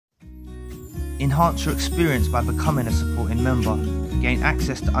Enhance your experience by becoming a supporting member. Gain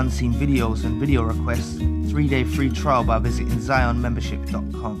access to unseen videos and video requests. 3-day free trial by visiting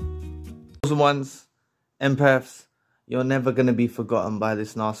zionmembership.com. Chosen ones, empaths, you're never going to be forgotten by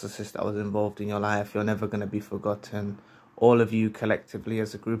this narcissist that was involved in your life. You're never going to be forgotten. All of you collectively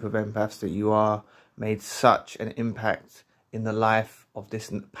as a group of empaths that you are made such an impact in the life of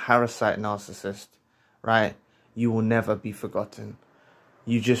this parasite narcissist, right? You will never be forgotten.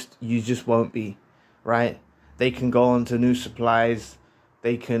 You just won't be, right? They can go on to new supplies.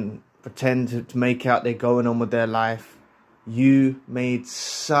 They can pretend to make out they're going on with their life. You made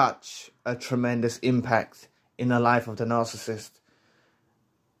such a tremendous impact in the life of the narcissist.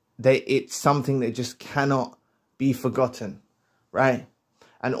 It's something that just cannot be forgotten, right?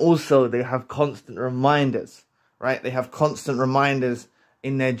 And also they have constant reminders, right? They have constant reminders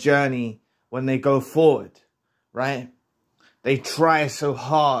in their journey when they go forward, right? They try so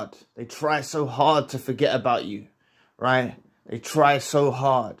hard. They try so hard to forget about you, right? They try so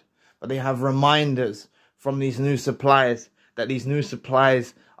hard. But they have reminders from these new suppliers that these new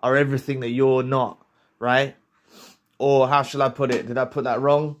supplies are everything that you're not, right? Or how shall I put it? Did I put that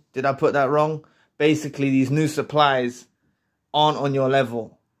wrong? Did I put that wrong? Basically, these new supplies aren't on your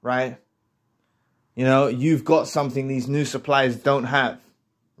level, right? You know, you've got something these new supplies don't have,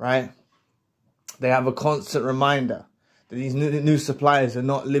 right? They have a constant reminder that these new suppliers are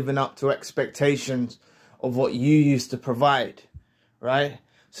not living up to expectations of what you used to provide, right?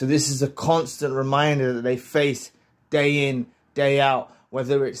 So this is a constant reminder that they face day in, day out.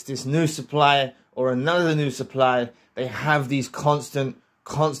 Whether it's this new supply or another new supply, they have these constant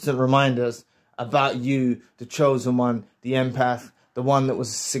reminders about you, the chosen one, the empath, the one that was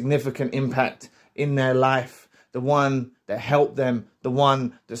a significant impact in their life, the one that helped them, the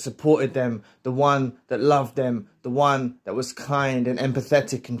one that supported them, the one that loved them, the one that was kind and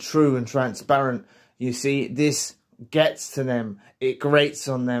empathetic and true and transparent. You see, this gets to them. It grates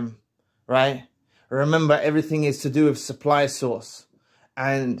on them, right? Remember, everything is to do with supply source.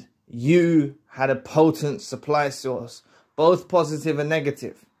 And you had a potent supply source, both positive and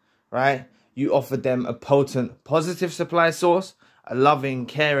negative, right? You offered them a potent positive supply source, a loving,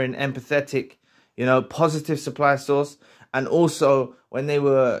 caring, empathetic, you know, positive supply source. And also when they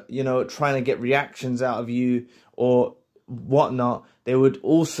were, you know, trying to get reactions out of you or whatnot, they would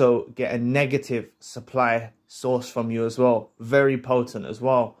also get a negative supply source from you as well. Very potent as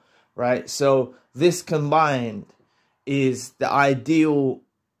well, right? So this combined is the ideal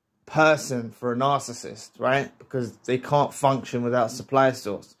person for a narcissist, right? Because they can't function without supply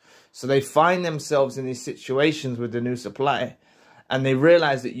source. So they find themselves in these situations with the new supply and they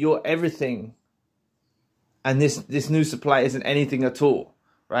realize that you're everything. And this new supply isn't anything at all,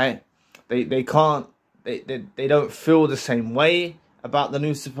 right? They don't feel the same way about the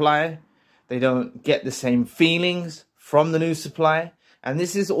new supply. They don't get the same feelings from the new supply. And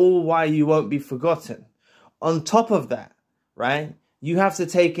this is all why you won't be forgotten. On top of that, right, you have to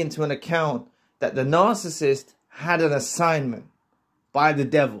take into an account that the narcissist had an assignment by the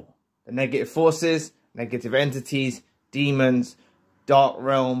devil. The negative forces, negative entities, demons, dark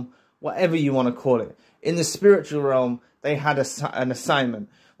realm, whatever you want to call it. In the spiritual realm, they had an assignment.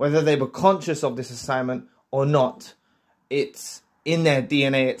 Whether they were conscious of this assignment or not, it's in their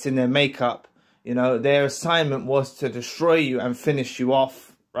DNA, it's in their makeup. You know, their assignment was to destroy you and finish you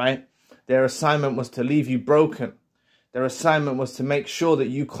off, right? Their assignment was to leave you broken. Their assignment was to make sure that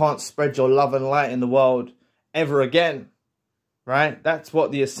you can't spread your love and light in the world ever again, right? That's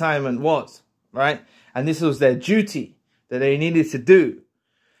what the assignment was, right? And this was their duty that they needed to do.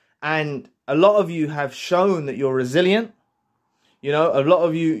 And a lot of you have shown that you're resilient. You know, a lot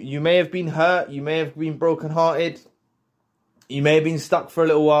of you may have been hurt. You may have been brokenhearted. You may have been stuck for a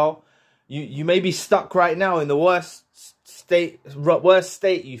little while. You may be stuck right now in the worst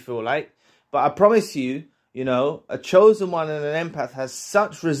state you feel like. But I promise you, you know, a chosen one and an empath has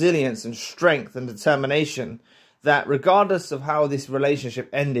such resilience and strength and determination that regardless of how this relationship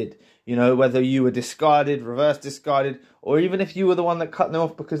ended, you know, whether you were discarded, reverse discarded, or even if you were the one that cut them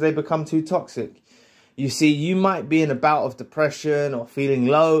off because they become too toxic. You see, you might be in a bout of depression or feeling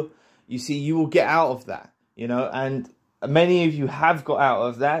low. You see, you will get out of that, you know, and many of you have got out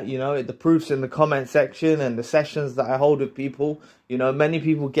of that, you know, the proof's in the comment section and the sessions that I hold with people. You know, many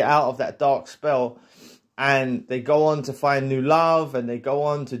people get out of that dark spell and they go on to find new love and they go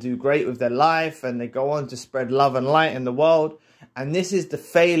on to do great with their life and they go on to spread love and light in the world. And this is the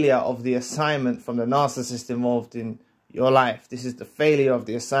failure of the assignment from the narcissist involved in your life. This is the failure of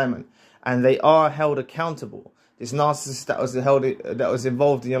the assignment. And they are held accountable. This narcissist that was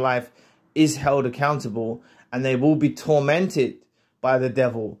involved in your life is held accountable. And they will be tormented by the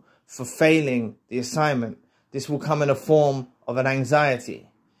devil for failing the assignment. This will come in a form of an anxiety,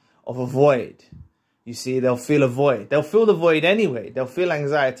 of a void. You see, they'll feel a void. They'll feel the void anyway. They'll feel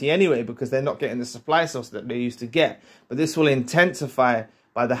anxiety anyway because they're not getting the supply source that they used to get. But this will intensify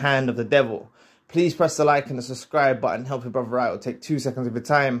by the hand of the devil. Please press the like and the subscribe button. Help your brother out. It'll take 2 seconds of your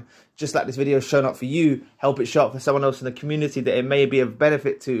time. Just like this video is shown up for you, help it show up for someone else in the community that it may be of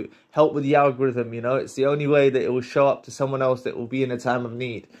benefit to. Help with the algorithm, you know. It's the only way that it will show up to someone else that will be in a time of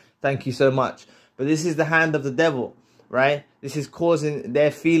need. Thank you so much. But this is the hand of the devil, right? This is causing their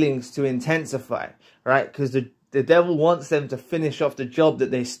feelings to intensify, right? Because the devil wants them to finish off the job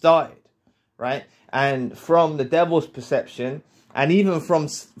that they started, right? And from the devil's perception, and even from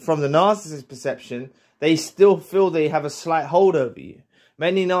the narcissist's perception, they still feel they have a slight hold over you.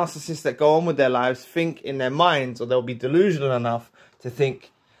 Many narcissists that go on with their lives think in their minds, or they'll be delusional enough to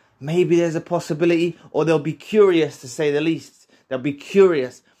think, maybe there's a possibility, or they'll be curious to say the least. They'll be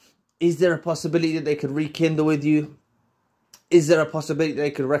curious. Is there a possibility that they could rekindle with you? Is there a possibility that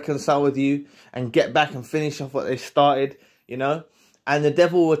they could reconcile with you and get back and finish off what they started, you know? And the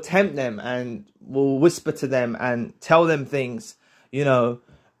devil will tempt them and will whisper to them and tell them things, you know,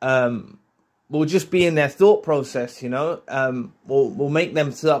 will just be in their thought process, you know, will make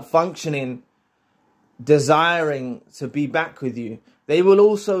them start functioning, desiring to be back with you. They will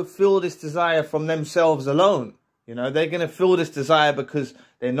also feel this desire from themselves alone. You know, they're going to feel this desire because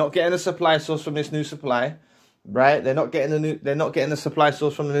they're not getting a supply source from this new supply, right? They're not getting the supply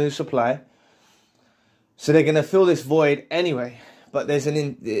source from the new supply. So they're going to feel this void anyway. But there's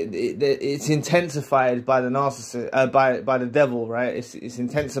it's intensified by the narcissist, by the devil, right? It's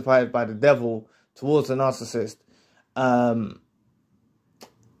intensified by the devil towards the narcissist,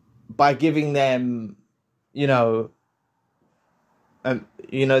 by giving them, you know,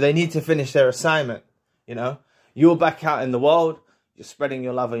 they need to finish their assignment. You know, you're back out in the world, you're spreading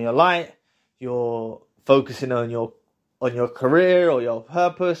your love and your light, you're focusing on your career or your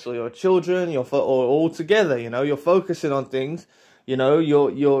purpose or your children, or all together. You know, you're focusing on things. You know,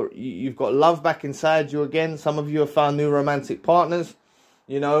 you've got love back inside you again. Some of you have found new romantic partners.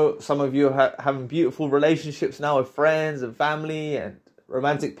 You know, some of you are having beautiful relationships now with friends and family and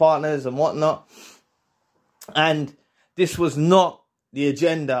romantic partners and whatnot. And this was not the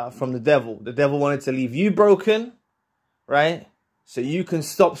agenda from the devil. The devil wanted to leave you broken, right? So you can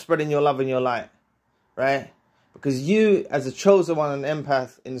stop spreading your love and your light, right? Because you, as a chosen one, an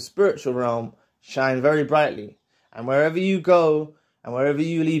empath in the spiritual realm, shine very brightly. And wherever you go and wherever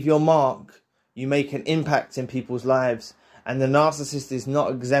you leave your mark, you make an impact in people's lives. And the narcissist is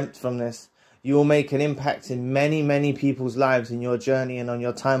not exempt from this. You will make an impact in many, many people's lives in your journey and on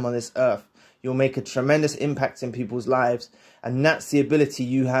your time on this earth. You'll make a tremendous impact in people's lives. And that's the ability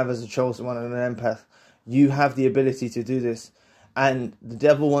you have as a chosen one and an empath. You have the ability to do this. And the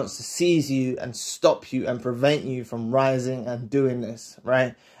devil wants to seize you and stop you and prevent you from rising and doing this,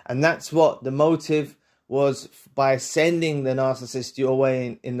 right? And that's what the motive was by sending the narcissist your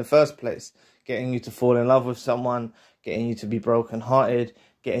way in the first place. Getting you to fall in love with someone, getting you to be brokenhearted,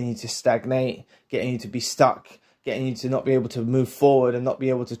 getting you to stagnate, getting you to be stuck, getting you to not be able to move forward and not be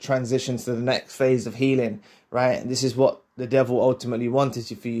able to transition to the next phase of healing, right? And this is what the devil ultimately wanted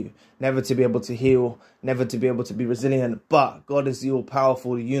for you. Never to be able to heal, never to be able to be resilient. But God is the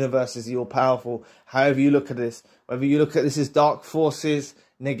all-powerful, the universe is the all-powerful. However you look at this, whether you look at this as dark forces,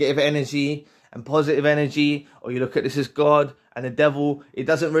 negative energy, and positive energy, or you look at this as God and the devil, it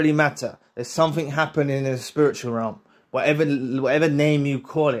doesn't really matter. There's something happening in the spiritual realm. Whatever name you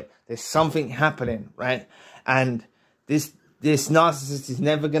call it, there's something happening, right? And this narcissist is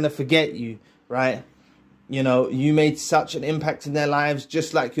never going to forget you, right? You know, you made such an impact in their lives,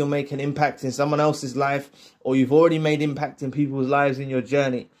 just like you'll make an impact in someone else's life, or you've already made impact in people's lives in your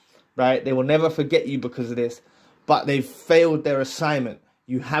journey, right? They will never forget you because of this, but they've failed their assignment.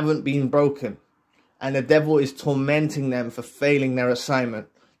 You haven't been broken. And the devil is tormenting them for failing their assignment.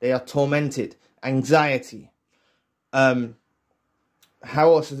 They are tormented. Anxiety. How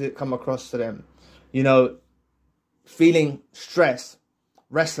else does it come across to them? You know, feeling stress,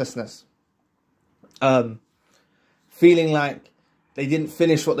 restlessness. Feeling like they didn't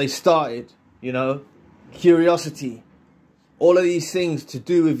finish what they started. You know, curiosity. All of these things to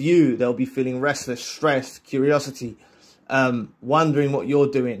do with you. They'll be feeling restless, stressed, curiosity. Wondering what you're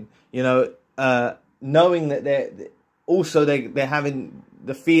doing, you know, knowing that they're having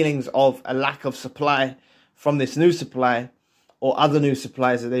the feelings of a lack of supply from this new supply or other new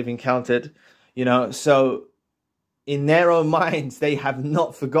supplies that they've encountered, you know. So in their own minds, they have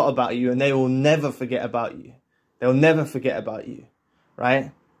not forgot about you, and they will never forget about you. They'll never forget about you,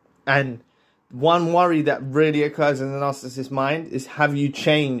 right? And one worry that really occurs in the narcissist's mind is, have you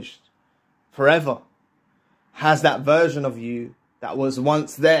changed? forever, has that version of you that was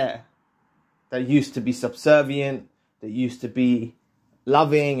once there, that used to be subservient, that used to be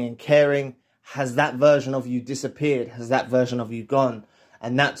loving and caring. Has that version of you disappeared? Has that version of you gone?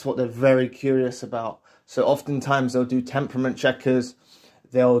 And that's what they're very curious about. So oftentimes they'll do temperament checkers,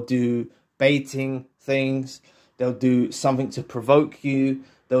 they'll do baiting things, they'll do something to provoke you,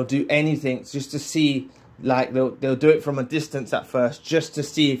 they'll do anything just to see, like they'll do it from a distance at first, just to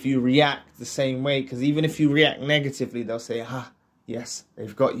see if you react the same way. Because even if you react negatively, they'll say, ah, yes,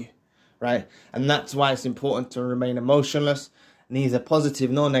 they've got you, right? And that's why it's important to remain emotionless, neither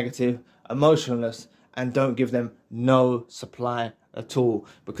positive nor negative, emotionless, and don't give them no supply at all.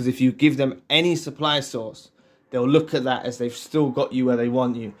 Because if you give them any supply source, they'll look at that as they've still got you where they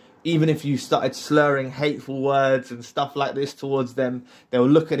want you. Even if you started slurring hateful words and stuff like this towards them, they'll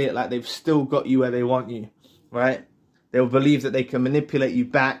look at it like they've still got you where they want you, right? They'll believe that they can manipulate you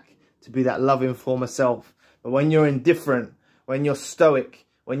back to be that loving former self. But when you're indifferent, when you're stoic,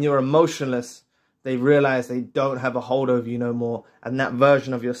 when you're emotionless, they realize they don't have a hold over you no more, and that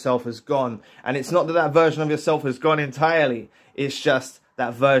version of yourself is gone. And it's not that that version of yourself has gone entirely. It's just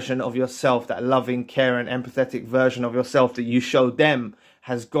that version of yourself, that loving, caring, empathetic version of yourself that you showed them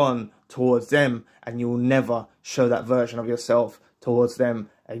has gone towards them, and you will never show that version of yourself towards them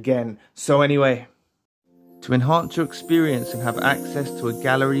again. So anyway, to enhance your experience and have access to a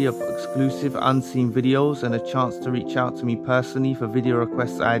gallery of exclusive unseen videos and a chance to reach out to me personally for video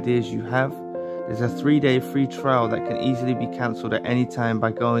request ideas you have, there's a 3-day free trial that can easily be cancelled at any time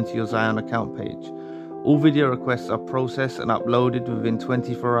by going to your Zion account page. All video requests are processed and uploaded within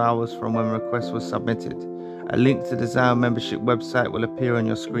 24 hours from when request was submitted. A link to the Zion membership website will appear on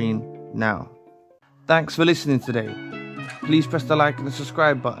your screen now. Thanks for listening today. Please press the like and the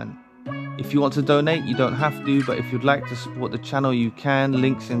subscribe button. If you want to donate, you don't have to, but if you'd like to support the channel, you can.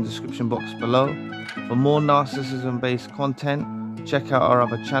 Links in the description box below. For more narcissism-based content, check out our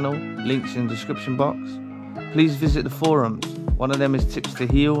other channel, links in the description box. Please visit the forums. One of them is Tips to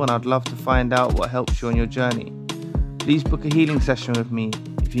Heal, and I'd love to find out what helps you on your journey. Please book a healing session with me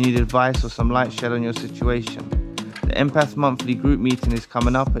if you need advice or some light shed on your situation. The Empath Monthly group meeting is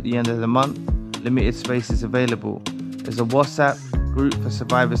coming up at the end of the month. Limited space is available. There's a WhatsApp group for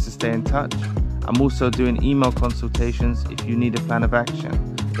survivors to stay in touch. I'm also doing email consultations if you need a plan of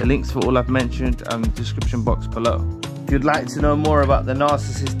action. The links for all I've mentioned are in the description box below. If you'd like to know more about the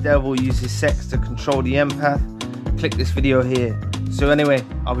narcissist devil uses sex to control the empath, click this video here. So anyway,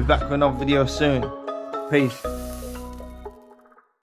 I'll be back with another video soon. Peace.